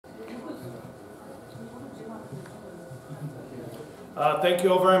Thank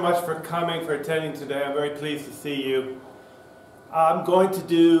you all very much for coming, for attending today. I'm very pleased to see you. I'm going to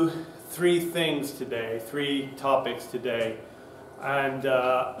do three things today, three topics today, and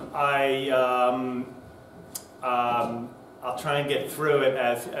I'll try and get through it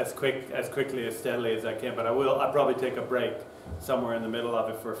as quickly, as steadily as I can, but I'll probably take a break somewhere in the middle of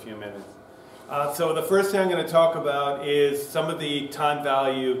it for a few minutes. So the first thing I'm going to talk about is some of the time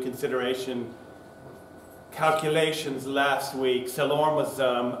value consideration calculations last week. Salorm was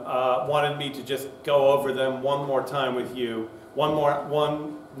wanted me to just go over them one more time with you,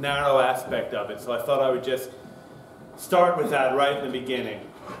 one narrow aspect of it. So I thought I would just start with that right in the beginning.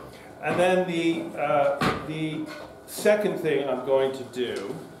 And then the second thing I'm going to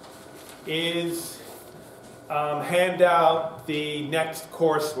do is hand out the next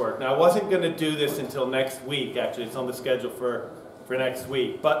coursework. Now I wasn't going to do this until next week, actually. It's on the schedule for next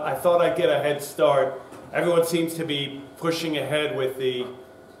week. But I thought I'd get a head start. Everyone seems to be pushing ahead with the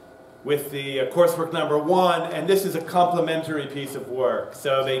coursework number one, and this is a complementary piece of work.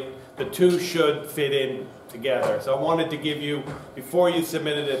 So the two should fit in together. So I wanted to give you, before you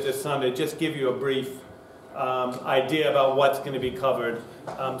submitted it this Sunday, just give you a brief idea about what's going to be covered.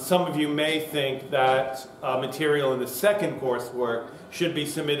 Some of you may think that material in the second coursework should be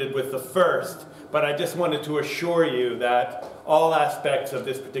submitted with the first, but I just wanted to assure you that all aspects of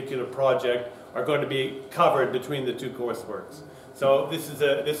this particular project are going to be covered between the two courseworks. So this is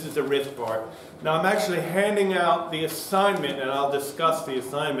the risk part. Now I'm actually handing out the assignment, and I'll discuss the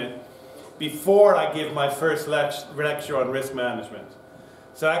assignment before I give my first lecture on risk management.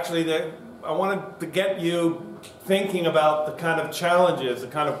 So actually I wanted to get you thinking about the kind of challenges, the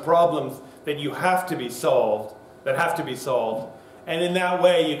kind of problems that have to be solved, and in that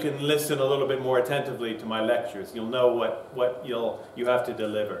way you can listen a little bit more attentively to my lectures. You'll know what you have to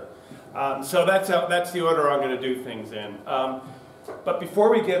deliver. So that's the order I'm going to do things in. But before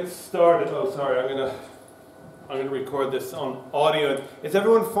we get started, I'm going to record this on audio. Is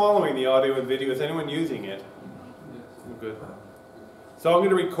everyone following the audio and video? Is anyone using it? Yes. Good. So I'm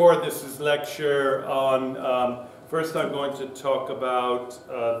going to record this lecture on. First, I'm going to talk about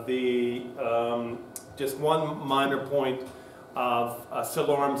just one minor point of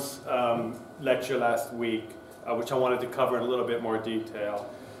Salorm's lecture last week, which I wanted to cover in a little bit more detail.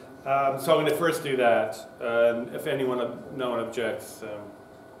 So I'm going to first do that, if no one objects.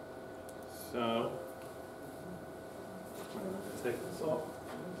 So I'm going to take this off.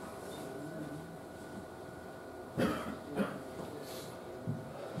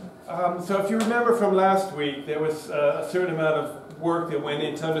 So if you remember from last week, there was a certain amount of work that went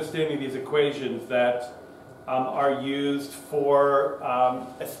into understanding these equations that are used for,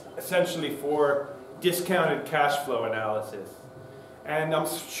 essentially for discounted cash flow analysis. And I'm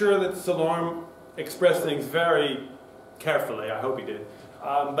sure that Salorm expressed things very carefully. I hope he did.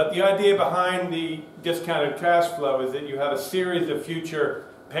 But the idea behind the discounted cash flow is that you have a series of future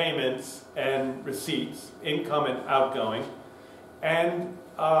payments and receipts, income and outgoing, and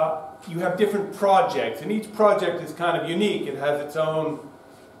you have different projects, and each project is kind of unique. It has its own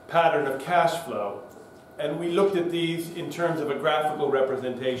pattern of cash flow. And we looked at these in terms of a graphical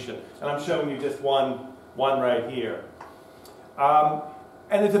representation, and I'm showing you just one right here.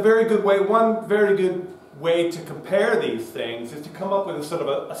 And it's a very good way, one very good way to compare these things is to come up with a sort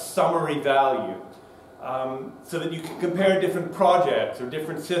of a summary value, so that you can compare different projects or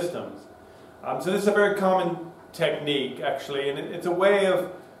different systems. So this is a very common technique, actually, and it's a way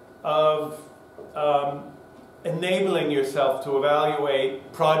of enabling yourself to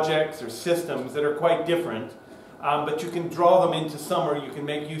evaluate projects or systems that are quite different, but you can draw them into summary. You can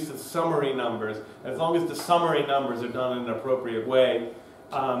make use of summary numbers. As long as the summary numbers are done in an appropriate way,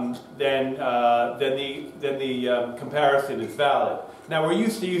 then the comparison is valid. Now we're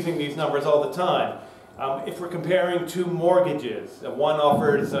used to using these numbers all the time. If we're comparing two mortgages, one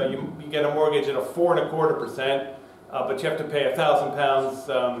offers, you get a mortgage at a 4.25%, but you have to pay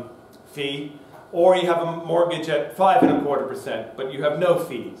 £1,000 fee, or you have a mortgage at 5.25%, but you have no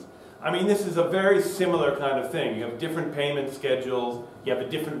fees. I mean, this is a very similar kind of thing. You have different payment schedules, you have a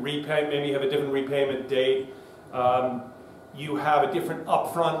different repayment, maybe you have a different repayment date, you have a different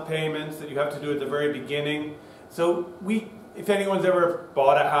upfront payments that you have to do at the very beginning. So if anyone's ever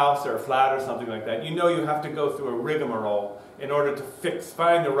bought a house or a flat or something like that, you know you have to go through a rigmarole in order to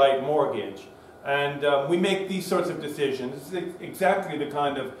find the right mortgage. And we make these sorts of decisions. This is exactly the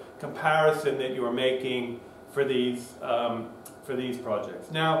kind of comparison that you are making for these projects.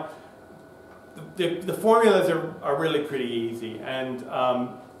 Now, the formulas are really pretty easy, and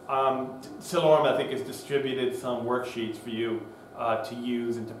Salorm, I think, has distributed some worksheets for you to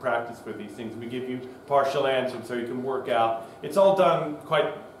use and to practice for these things. We give you partial answers so you can work out. It's all done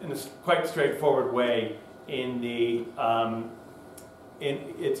in a quite straightforward way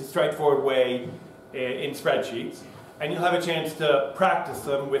it's a straightforward way in spreadsheets. And you'll have a chance to practice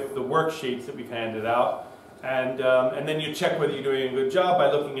them with the worksheets that we've handed out. And then you check whether you're doing a good job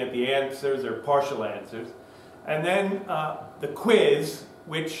by looking at the answers or partial answers. And then the quiz,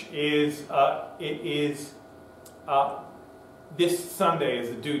 which is, this Sunday is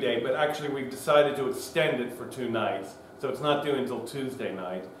the due date, but actually we've decided to extend it for 2 nights. So it's not due until Tuesday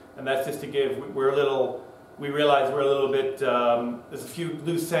night. And that's just to give, we realize we're a little bit, there's a few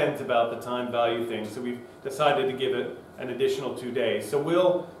loose ends about the time value thing, so we've decided to give it an additional 2 days. So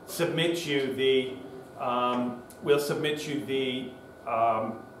we'll submit you the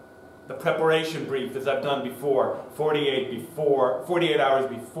preparation brief as I've done before, 48 hours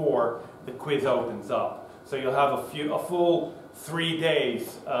before the quiz opens up. So you'll have a full 3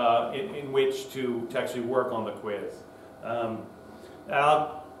 days in which to actually work on the quiz.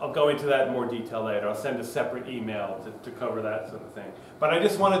 I'll go into that in more detail later. I'll send a separate email to cover that sort of thing. But I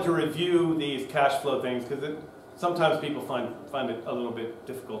just wanted to review these cash flow things because sometimes people find it a little bit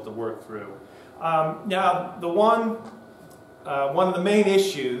difficult to work through. Now, one of the main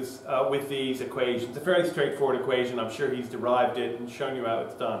issues with these equations, a fairly straightforward equation, I'm sure he's derived it and shown you how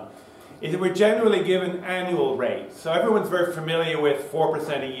it's done, is that we're generally given annual rates. So everyone's very familiar with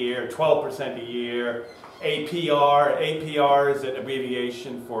 4% a year, 12% a year, APR. APR is an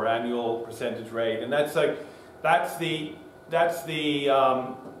abbreviation for annual percentage rate, and that's the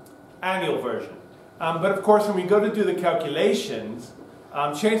annual version. But of course, when we go to do the calculations,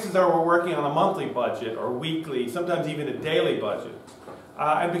 chances are we're working on a monthly budget or weekly, sometimes even a daily budget.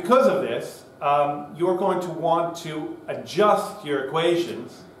 And because of this, you're going to want to adjust your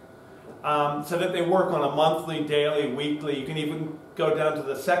equations so that they work on a monthly, daily, weekly. You can even go down to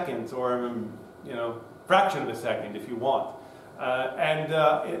the seconds or, fraction of a second if you want. And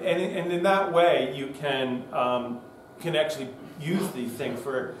in that way, you can actually use these things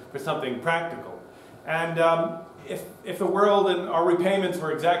for something practical. And if the world and our repayments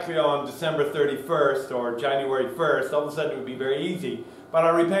were exactly on December 31st or January 1st, all of a sudden it would be very easy. But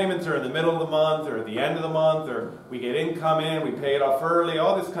our repayments are in the middle of the month or at the end of the month, or we get income in, we pay it off early,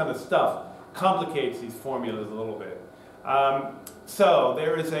 all this kind of stuff complicates these formulas a little bit. So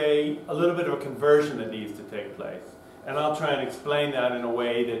there is a little bit of a conversion that needs to take place. And I'll try and explain that in a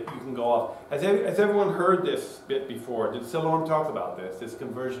way that you can go off. Has everyone heard this bit before? Did Siloam talk about this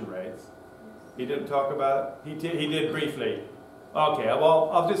conversion rates? He didn't talk about it? He did briefly. Okay, well,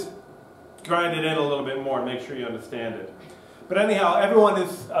 I'll just grind it in a little bit more and make sure you understand it. But anyhow, everyone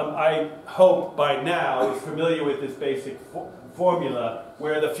is, I hope by now, is familiar with this basic formula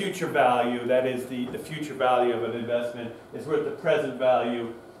where the future value, that is the future value of an investment, is worth the present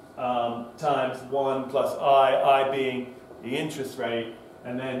value times 1 plus I being the interest rate,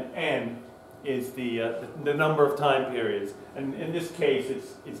 and then N is the number of time periods. And in this case,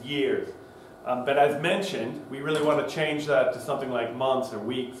 it's years. But as mentioned, we really want to change that to something like months or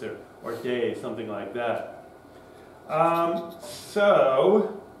weeks or days, something like that.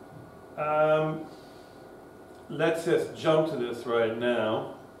 Let's just jump to this right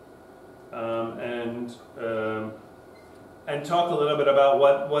now and talk a little bit about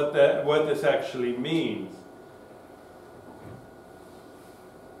what this actually means.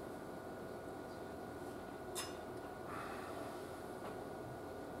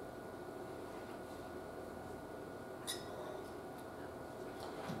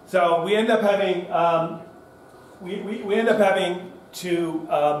 So we end up having we end up having to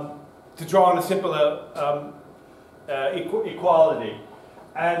draw on a simple equality,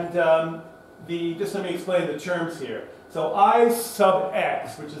 and just let me explain the terms here. So I sub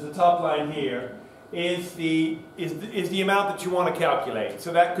x, which is the top line here, is the amount that you want to calculate.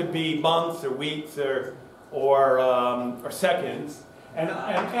 So that could be months or weeks or seconds, and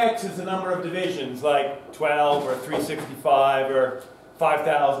x is the number of divisions, like 12 or 365 or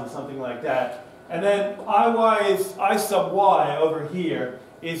 5,000, something like that. And then I sub y over here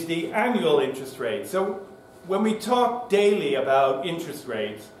is the annual interest rate. So when we talk daily about interest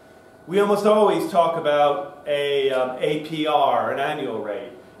rates, we almost always talk about a APR, an annual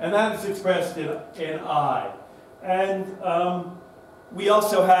rate. And that is expressed in I. And we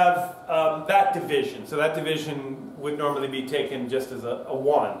also have that division. So that division would normally be taken just as a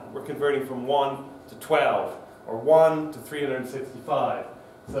 1. We're converting from 1 to 12, or 1 to 365.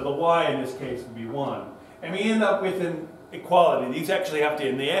 So the y in this case would be 1. And we end up with an equality. These actually have to,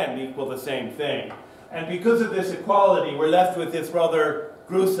 in the end, equal the same thing. And because of this equality, we're left with this rather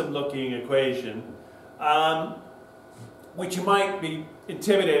gruesome-looking equation. which you might be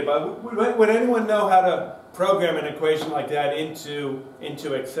intimidated by. Would anyone know how to program an equation like that into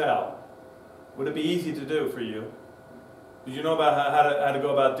Excel? Would it be easy to do for you? Did you know about how to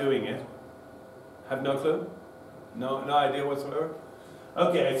go about doing it? Have no clue? No idea whatsoever?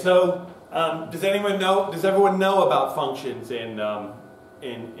 Okay, so does everyone know about functions and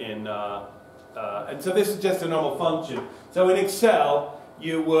so this is just a normal function. So in Excel,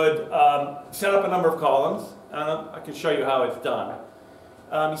 you would set up a number of columns. I can show you how it's done.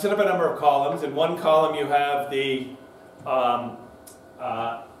 You set up a number of columns. In one column you have the I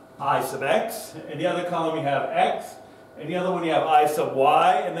sub x. In the other column you have x. In the other one you have I sub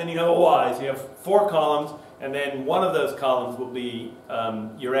y, and then you have a y. So you have 4 columns, and then one of those columns will be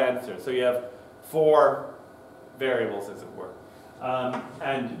your answer. So you have 4 variables, as it were.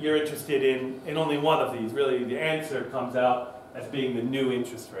 And you're interested in only one of these. Really, the answer comes out as being the new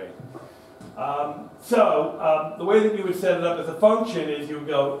interest rate. The way that you would set it up as a function is you would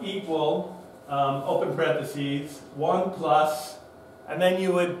go equal, open parentheses, 1 plus, and then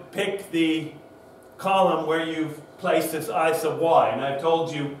you would pick the column where you've placed this I sub y. And I've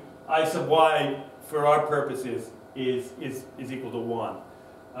told you I sub y, for our purposes, is equal to 1.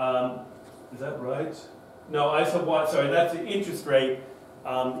 Is that right? No, I sub y, sorry, that's the interest rate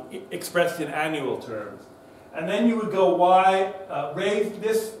expressed in annual terms. And then you would go y, raise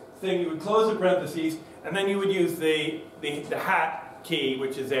this thing, you would close the parentheses, and then you would use the hat key,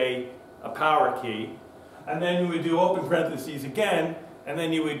 which is a power key. And then you would do open parentheses again, and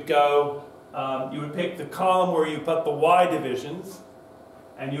then you would go, you would pick the column where you put the y divisions,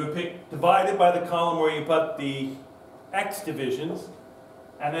 and you would pick divided by the column where you put the x divisions,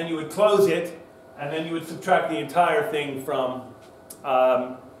 and then you would close it, and then you would subtract the entire thing from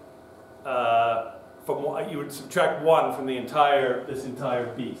you would subtract 1 from this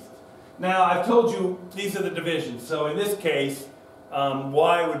entire beast. Now I've told you these are the divisions. So in this case,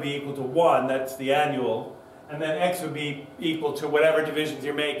 y would be equal to 1. That's the annual, and then x would be equal to whatever divisions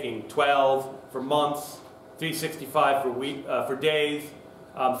you're making. 12 for months, 365 for days,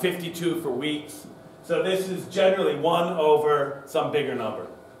 52 for weeks. So this is generally 1 over some bigger number.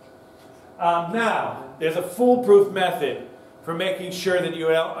 Now, there's a foolproof method for making sure that you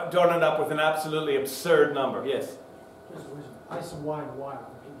don't end up with an absolutely absurd number. Yes? I sub y and y are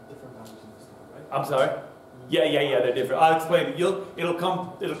completely different values in this time, right? I'm sorry? Yeah, they're different. I'll explain it. It'll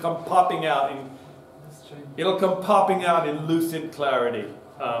come popping out in lucid clarity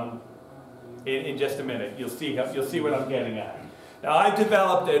in just a minute. You'll see what I'm getting at. Now, I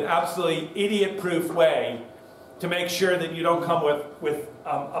developed an absolutely idiot-proof way to make sure that you don't come with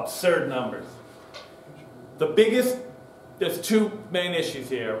absurd numbers. There's 2 main issues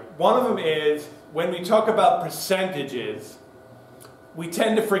here. One of them is, when we talk about percentages, we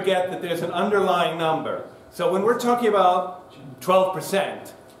tend to forget that there's an underlying number. So when we're talking about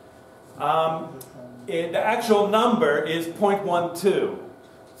 12%, the actual number is 0.12.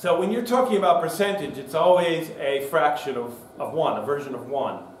 So when you're talking about percentage, it's always a fraction of 1, a version of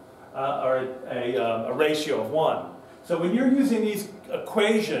 1, or a ratio of 1. So when you're using these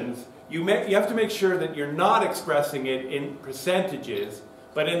equations, you have to make sure that you're not expressing it in percentages,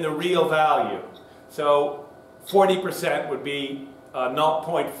 but in the real value. So 40% would be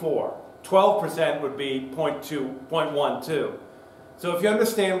 0.4. 12% would be 0.12. So if you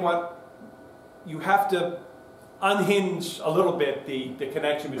understand what, you have to unhinge a little bit the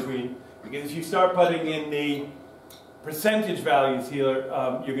connection between, because if you start putting in the percentage values here,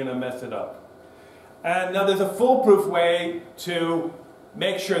 you're going to mess it up. And now there's a foolproof way to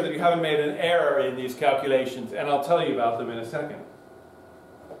make sure that you haven't made an error in these calculations, and I'll tell you about them in a second.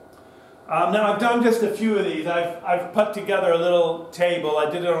 Now I've done just a few of these. I've put together a little table. I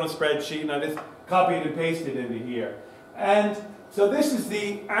did it on a spreadsheet, and I just copied and pasted into here. And so this is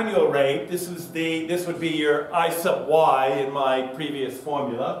the annual rate. This would be your I sub y in my previous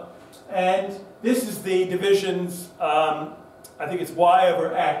formula. And this is the divisions, I think it's y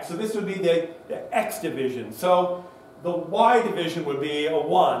over x. So this would be the x division. So the y division would be a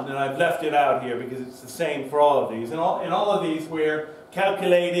 1, and I've left it out here because it's the same for all of these. In all of these, we're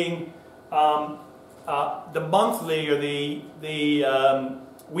calculating the monthly or the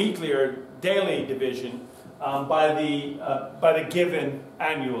weekly or daily division by the given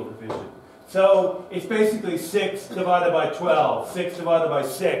annual division. So it's basically 6 divided by 12, 6 divided by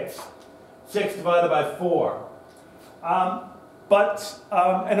 6, 6 divided by 4.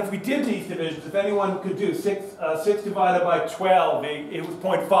 And if we did these divisions, if anyone could do 6 divided by 12, it was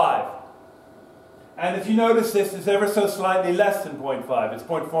 0.5. And if you notice, this is ever so slightly less than 0.5. It's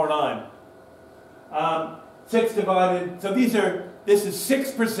 0.49. 6 divided, so this is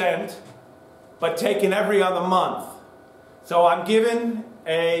 6%, but taken every other month. So I'm given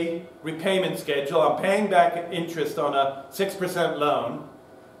a repayment schedule. I'm paying back interest on a 6% loan,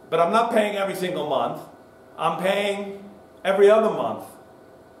 but I'm not paying every single month. I'm paying every other month.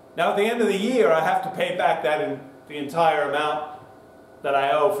 Now at the end of the year, I have to pay back the entire amount that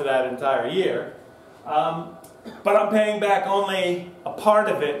I owe for that entire year. But I'm paying back only a part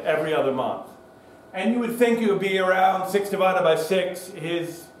of it every other month. And you would think it would be around 6 divided by 6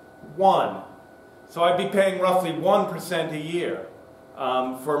 is 1. So I'd be paying roughly 1% a year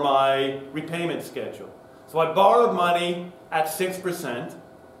for my repayment schedule. So I borrowed money at 6%.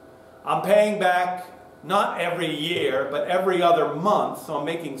 I'm paying back not every year, but every other month. So I'm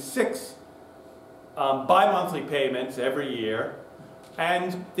making 6 bi-monthly payments every year.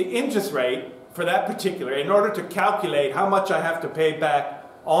 And the interest rate for that particular, in order to calculate how much I have to pay back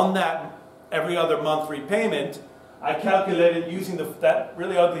on that every other month repayment, I calculated using that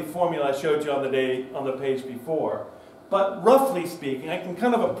really ugly formula I showed you on the page before. But roughly speaking, I can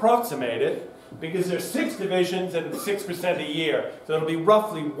kind of approximate it because there's 6 divisions and 6% a year. So it'll be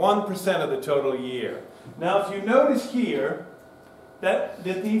roughly 1% of the total year. Now if you notice here that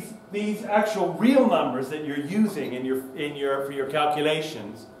these actual real numbers that you're using for your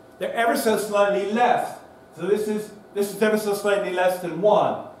calculations, they're ever so slightly less. So this is ever so slightly less than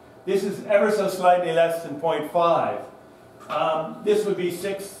 1. This is ever so slightly less than 0.5. This would be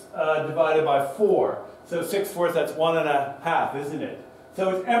 6 divided by 4. So 6/4, that's 1.5, isn't it? So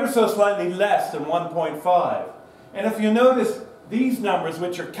it's ever so slightly less than 1.5. And if you notice, these numbers,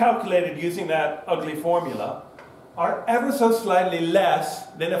 which are calculated using that ugly formula, are ever so slightly less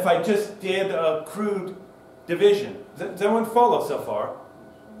than if I just did a crude division. Does everyone follow so far?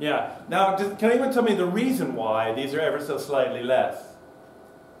 Yeah. Now, can anyone tell me the reason why these are ever so slightly less?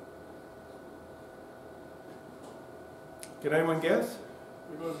 Can anyone guess?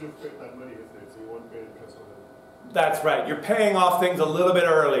 Because you've paid that money yesterday, so you won't pay interest on it. That's right. You're paying off things a little bit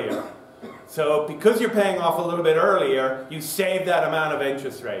earlier. So because you're paying off a little bit earlier, you save that amount of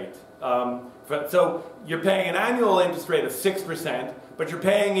interest rate. So you're paying an annual interest rate of 6%, but you're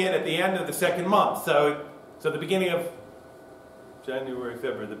paying it at the end of the second month. So the beginning of January,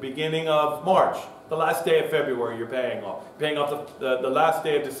 February, the beginning of March, the last day of February you're paying off. Paying off the last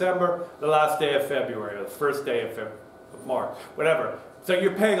day of December, the last day of February, or the first day of March, whatever. So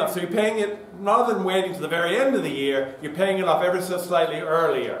you're paying off. So you're paying it, rather than waiting to the very end of the year, you're paying it off ever so slightly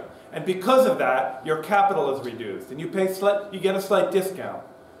earlier. And because of that, your capital is reduced, and you get a slight discount.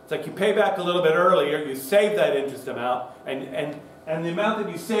 It's like you pay back a little bit earlier, you save that interest amount, and the amount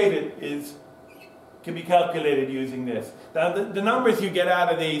that you save can be calculated using this. Now, the numbers you get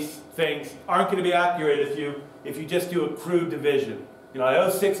out of these things aren't going to be accurate if you just do a crude division. You know, I owe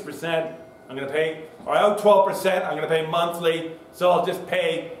 6%, I'm going to pay, or I owe 12%, I'm going to pay monthly, so I'll just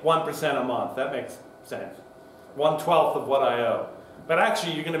pay 1% a month. That makes sense. 1/12 of what I owe. But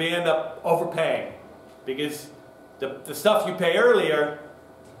actually, you're going to end up overpaying because the stuff you pay earlier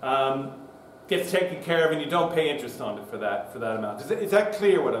gets taken care of, and you don't pay interest on it for that amount. Is that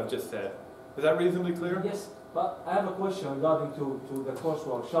clear what I've just said? Is that reasonably clear? Yes, but I have a question regarding to the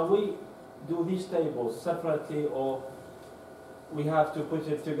coursework. Shall we do these tables separately, or we have to put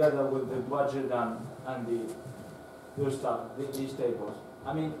it together with the budget and the stuff, these tables?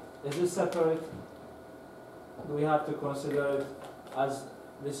 I mean, is it separate? Do we have to consider it as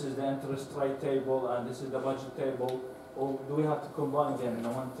this is the interest rate table and this is the budget table, or do we have to combine them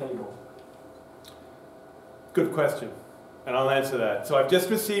in one table? Good question, and I'll answer that. So I've just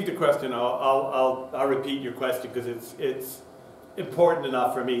received a question. I'll repeat your question because it's important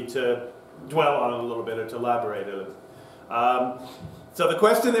enough for me to dwell on it a little bit or to elaborate a little. So the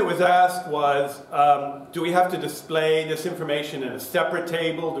question that was asked was, do we have to display this information in a separate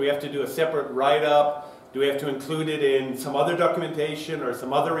table? Do we have to do a separate write-up? Do we have to include it in some other documentation or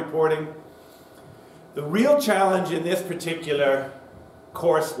some other reporting? The real challenge in this particular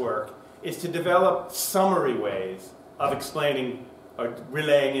coursework is to develop summary ways of explaining or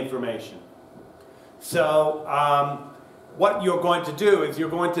relaying information. So what you're going to do is you're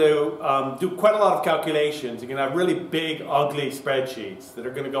going to do quite a lot of calculations. You're going to have really big, ugly spreadsheets that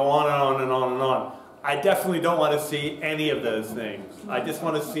are going to go on and on and on and on. I definitely don't want to see any of those things. I just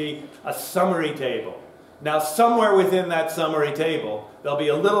want to see a summary table. Now, somewhere within that summary table, there'll be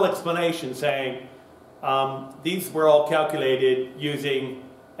a little explanation saying, these were all calculated using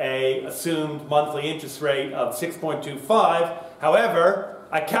an assumed monthly interest rate of 6.25. However,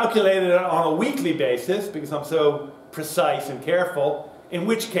 I calculated it on a weekly basis because I'm so precise and careful, in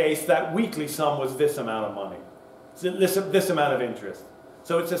which case that weekly sum was this amount of money, this amount of interest.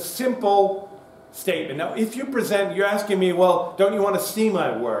 So it's a simple statement. Now, if you present, you're asking me, well, don't you want to see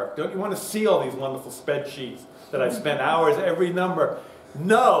my work? Don't you want to see all these wonderful spreadsheets that I've spent hours every number.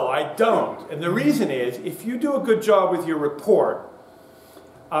 No, I don't. And the reason is, if you do a good job with your report,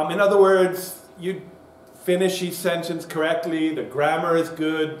 in other words, you finish each sentence correctly, the grammar is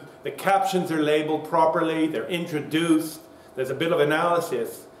good, the captions are labeled properly, they're introduced, there's a bit of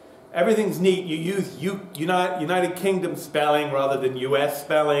analysis, everything's neat. You use United Kingdom spelling rather than US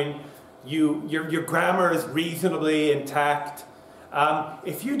spelling. Your grammar is reasonably intact.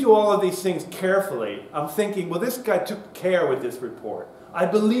 If you do all of these things carefully, I'm thinking, well, this guy took care with this report. I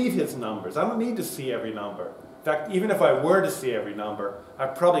believe his numbers. I don't need to see every number. In fact, even if I were to see every number, I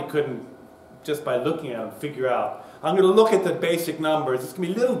probably couldn't, just by looking at them, figure out. I'm going to look at the basic numbers. It's going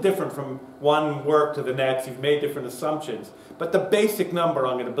to be a little different from one work to the next. You've made different assumptions. But the basic number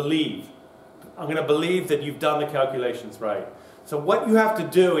I'm going to believe. I'm going to believe that you've done the calculations right. So what you have to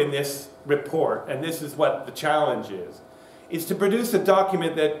do in this report, and this is what the challenge is to produce a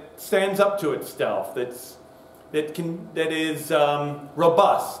document that stands up to itself, that is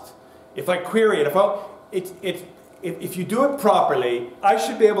robust. If I query it, if you do it properly, I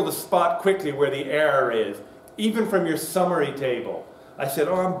should be able to spot quickly where the error is, even from your summary table. I said,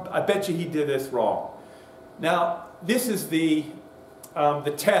 oh, I bet you he did this wrong. Now, this is the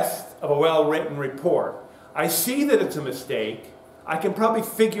test of a well-written report. I see that it's a mistake. I can probably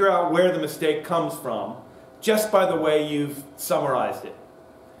figure out where the mistake comes from just by the way you've summarized it.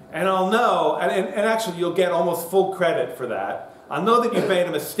 And I'll know, and actually you'll get almost full credit for that. I'll know that you've made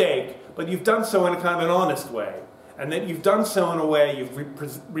a mistake, but you've done so in a kind of an honest way. And that you've done so in a way, you've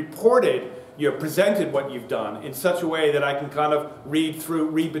presented what you've done in such a way that I can kind of read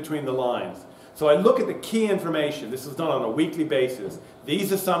between the lines. So I look at the key information. This is done on a weekly basis.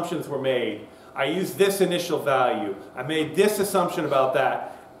 These assumptions were made. I use this initial value. I made this assumption about that.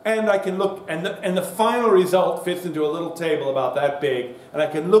 And I can look, and the final result fits into a little table about that big, and I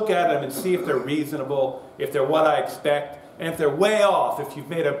can look at them and see if they're reasonable, if they're what I expect, and if they're way off, if you've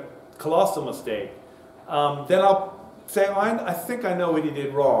made a colossal mistake, then I'll say, oh, I think I know what he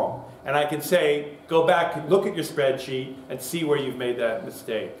did wrong. And I can say, go back and look at your spreadsheet and see where you've made that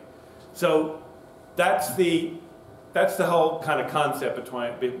mistake. So that's the whole kind of concept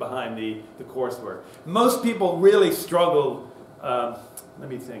behind the coursework. Most people really struggle. Let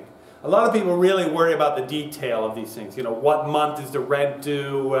me think. A lot of people really worry about the detail of these things. You know, what month is the rent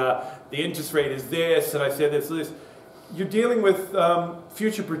due? The interest rate is this, and I said this. You're dealing with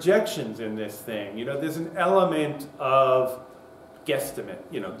future projections in this thing. You know, there's an element of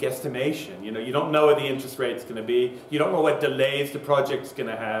guesstimation. You know, you don't know what the interest rate's going to be. You don't know what delays the project's going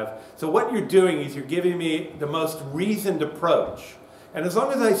to have. So what you're doing is you're giving me the most reasoned approach. And as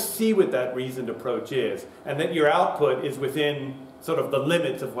long as I see what that reasoned approach is, and that your output is within sort of the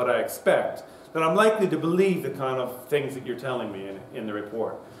limits of what I expect, then I'm likely to believe the kind of things that you're telling me in the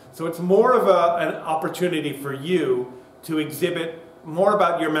report. So it's more of an opportunity for you to exhibit more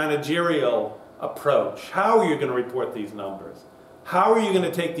about your managerial approach. How are you going to report these numbers? How are you going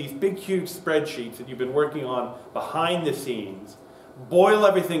to take these big, huge spreadsheets that you've been working on behind the scenes, boil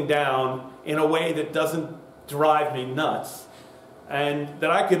everything down in a way that doesn't drive me nuts, and that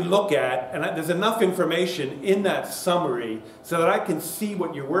I could look at, and there's enough information in that summary so that I can see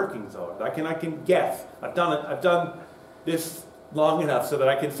what your workings are. I can guess. I've done this long enough so that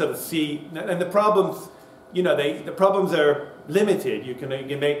I can sort of see, and the problems, you know, the problems are limited. You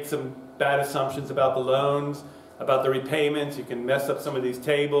can make some bad assumptions about the loans, about the repayments. You can mess up some of these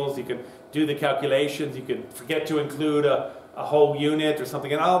tables. You can do the calculations. You can forget to include a whole unit or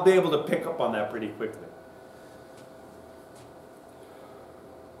something, and I'll be able to pick up on that pretty quickly.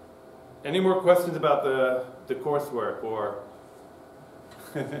 Any more questions about the coursework, or?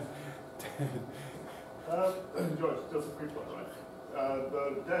 George, just a quick one, right?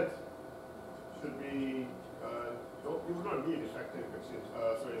 The debt should be, you would not need effective interest rates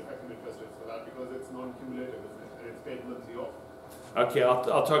for that because it's non-cumulative, isn't it? And it's paid monthly off. Okay, I'll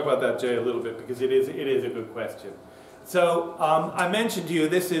talk about that, Jay, a little bit because it is a good question. So I mentioned to you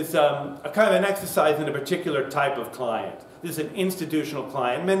this is a kind of an exercise in a particular type of client. This is an institutional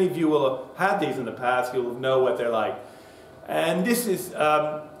client. Many of you will have had these in the past. You'll know what they're like. And this is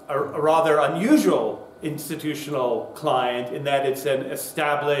a rather unusual institutional client in that it's an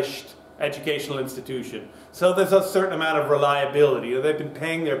established educational institution. So there's a certain amount of reliability. You know, they've been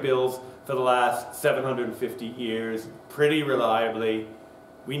paying their bills for the last 750 years pretty reliably.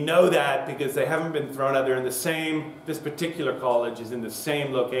 We know that because they haven't been thrown out there in the same, this particular college is in the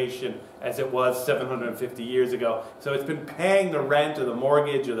same location as it was 750 years ago. So it's been paying the rent or the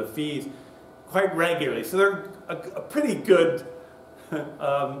mortgage or the fees quite regularly. So they're a pretty good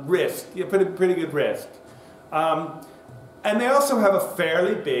risk, pretty good risk. And they also have a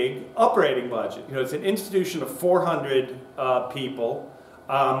fairly big operating budget. You know, it's an institution of 400 people.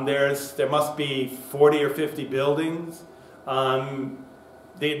 There must be 40 or 50 buildings.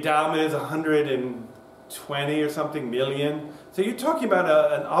 The endowment is 120 or something million. So you're talking about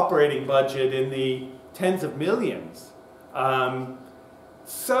an operating budget in the tens of millions.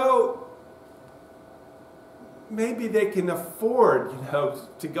 So maybe they can afford, you know,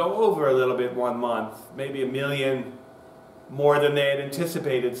 to go over a little bit one month, maybe $1 million more than they had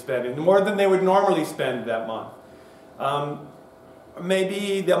anticipated spending, more than they would normally spend that month.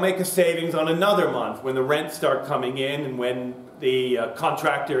 Maybe they'll make a savings on another month when the rents start coming in and when the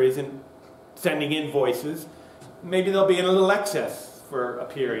contractor isn't sending invoices. Maybe they'll be in a little excess for a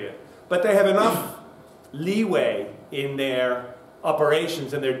period. But they have enough leeway in their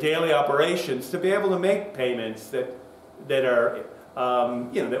operations and their daily operations to be able to make payments that are,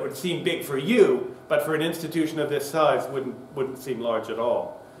 you know, that would seem big for you, but for an institution of this size wouldn't seem large at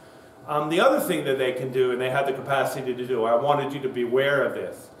all. The other thing that they can do, and they have the capacity to do, I wanted you to be aware of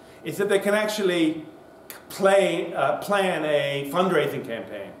this, is that they can actually plan a fundraising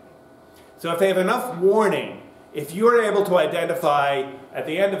campaign. So if they have enough warning, if you're able to identify at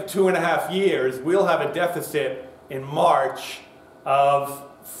the end of 2.5 years, we'll have a deficit in March of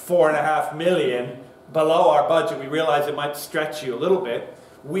 $4.5 million below our budget, we realize it might stretch you a little bit,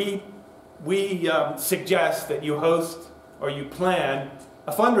 we suggest that you host or you plan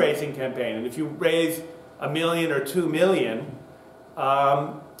a fundraising campaign. And if you raise $1 million or $2 million,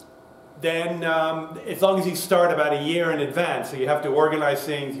 then as long as you start about a year in advance, so you have to organize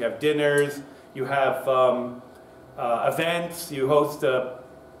things, you have dinners, you have events, you host a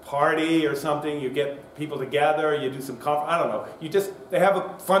party or something, you get people together, you do some I don't know. They have a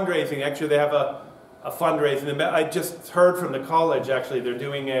fundraising, actually they have a fundraising. I just heard from the college, actually, they're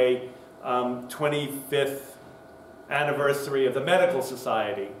doing a 25th anniversary of the Medical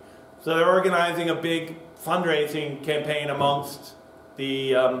Society. So they're organizing a big fundraising campaign amongst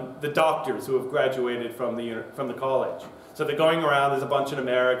the doctors who have graduated from the college. So they're going around, there's a bunch in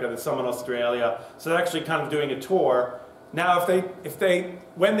America, there's some in Australia. So they're actually kind of doing a tour. Now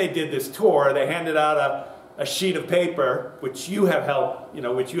when they did this tour, they handed out a sheet of paper, which you have helped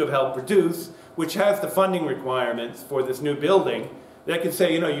produce, which has the funding requirements for this new building. They can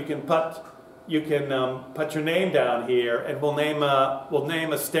say, you know, you can put your name down here, and we'll name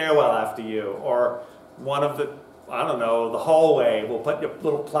a stairwell after you, or one of the, I don't know, the hallway. We'll put your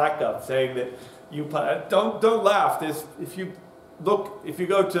little plaque up saying that you don't laugh. If you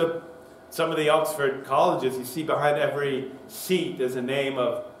go to some of the Oxford colleges, you see behind every seat there's a name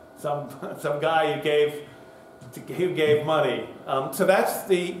of some guy who gave money. So that's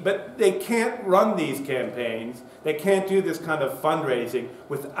but they can't run these campaigns. They can't do this kind of fundraising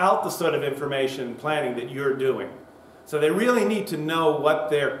without the sort of information planning that you're doing. So they really need to know what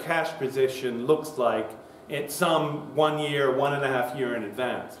their cash position looks like at some 1 year, 1.5 year in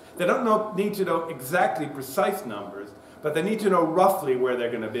advance. They don't need to know exactly precise numbers, but they need to know roughly where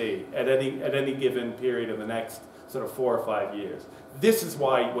they're going to be at any given period of the next sort of 4 or 5 years. This is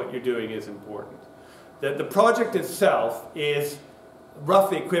why what you're doing is important. The project itself is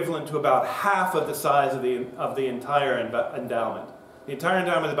roughly equivalent to about half of the size of the entire endowment. The entire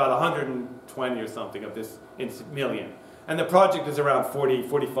endowment is about 120 or something of this million. And the project is around 40,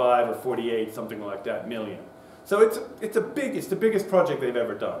 45 or 48, something like that, million. So it's the biggest project they've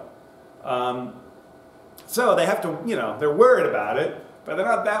ever done. So they have to, you know, they're worried about it, but they're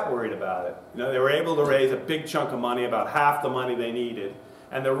not that worried about it. You know, they were able to raise a big chunk of money, about half the money they needed,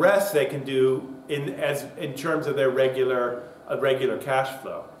 and the rest they can do in terms of their regular cash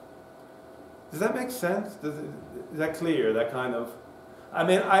flow. Does that make sense? Is that clear? That kind of, I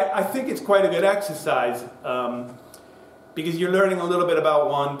mean, I think it's quite a good exercise because you're learning a little bit about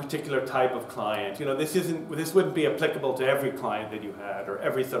one particular type of client. You know, this wouldn't be applicable to every client that you had or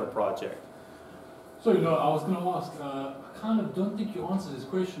every sort of project. So, you know, I was going to ask, I kind of don't think you answered this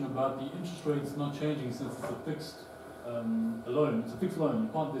question about the interest rates not changing since it's a fixed loan. It's a fixed loan.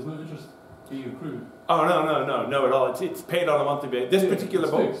 There's no interest being accrued. Oh, no at all. It's paid on a monthly basis. This particular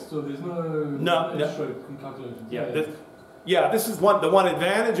boat. So there's no interest rate calculations. This is the one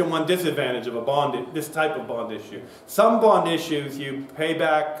advantage and one disadvantage of a bond, this type of bond issue. Some bond issues you pay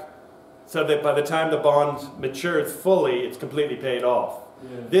back so that by the time the bond matures fully, it's completely paid off.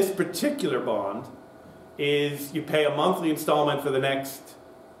 Yeah. This particular bond is you pay a monthly installment for the next,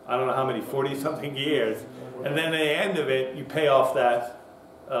 I don't know how many, 40-something years, and then at the end of it, you pay off that,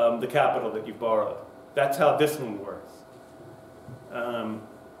 the capital that you borrowed. That's how this one works.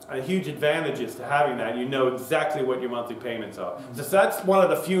 A huge advantage is to having that. You know exactly what your monthly payments are. So that's one of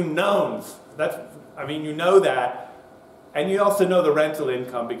the few knowns. You know that And you also know the rental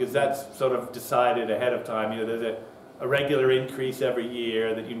income because that's sort of decided ahead of time. You know, there's a regular increase every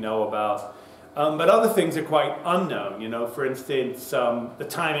year that you know about. But other things are quite unknown. You know, for instance, the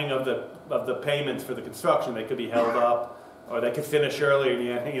timing of the payments for the construction, they could be held up, or they could finish earlier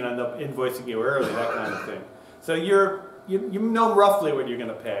and you end up invoicing you early, that kind of thing. So you know roughly what you're going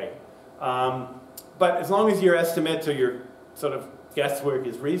to pay. But as long as your estimates or your sort of guesswork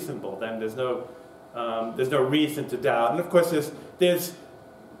is reasonable, then there's no reason to doubt. And of course, there's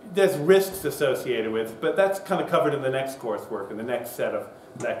risks associated with it, but that's kind of covered in the next coursework, in the next set of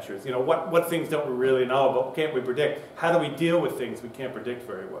lectures. You know, what things don't we really know, but what can't we predict? How do we deal with things we can't predict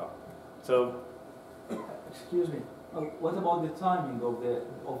very well? So, Excuse me, what about the timing of the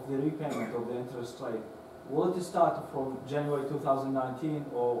repayment of the interest rate? Will it start from January 2019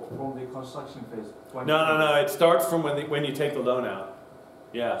 or from the construction phase? no, it starts from when you take the loan out.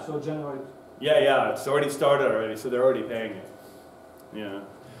 Yeah. So January. Yeah, it's already started already, so they're already paying it. Yeah.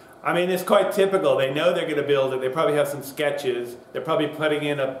 I mean, it's quite typical. They know they're going to build it. They probably have some sketches. They're probably putting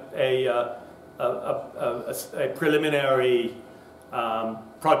in a preliminary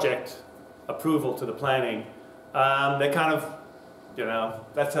project approval to the planning. They kind of, you know,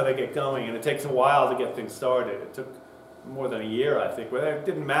 that's how they get going, and it takes a while to get things started. It took more than a year, I think. Well, it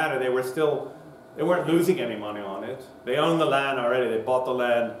didn't matter. They weren't losing any money on it. They own the land already. They bought the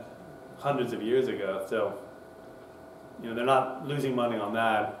land hundreds of years ago, so you know they're not losing money on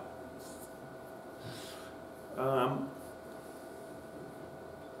that.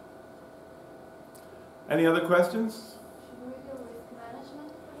 Any other questions? Should we do risk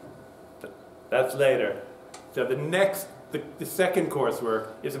management? That's later. So the second coursework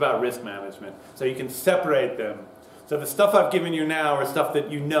is about risk management. So you can separate them. So the stuff I've given you now are stuff that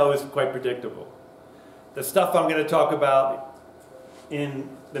you know is quite predictable. The stuff I'm going to talk about in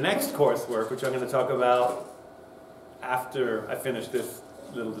the next coursework, which I'm going to talk about after I finish this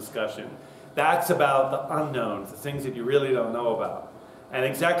little discussion, that's about the unknowns, the things that you really don't know about. And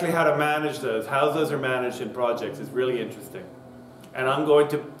exactly how to manage those, how those are managed in projects is really interesting. And I'm going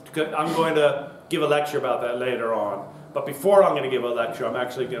to give a lecture about that later on. But before I'm going to give a lecture, I'm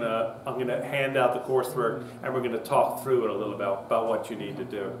going to hand out the coursework, and we're going to talk through it a little about what you need to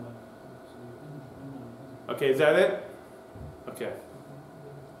do. Okay, is that it? Okay.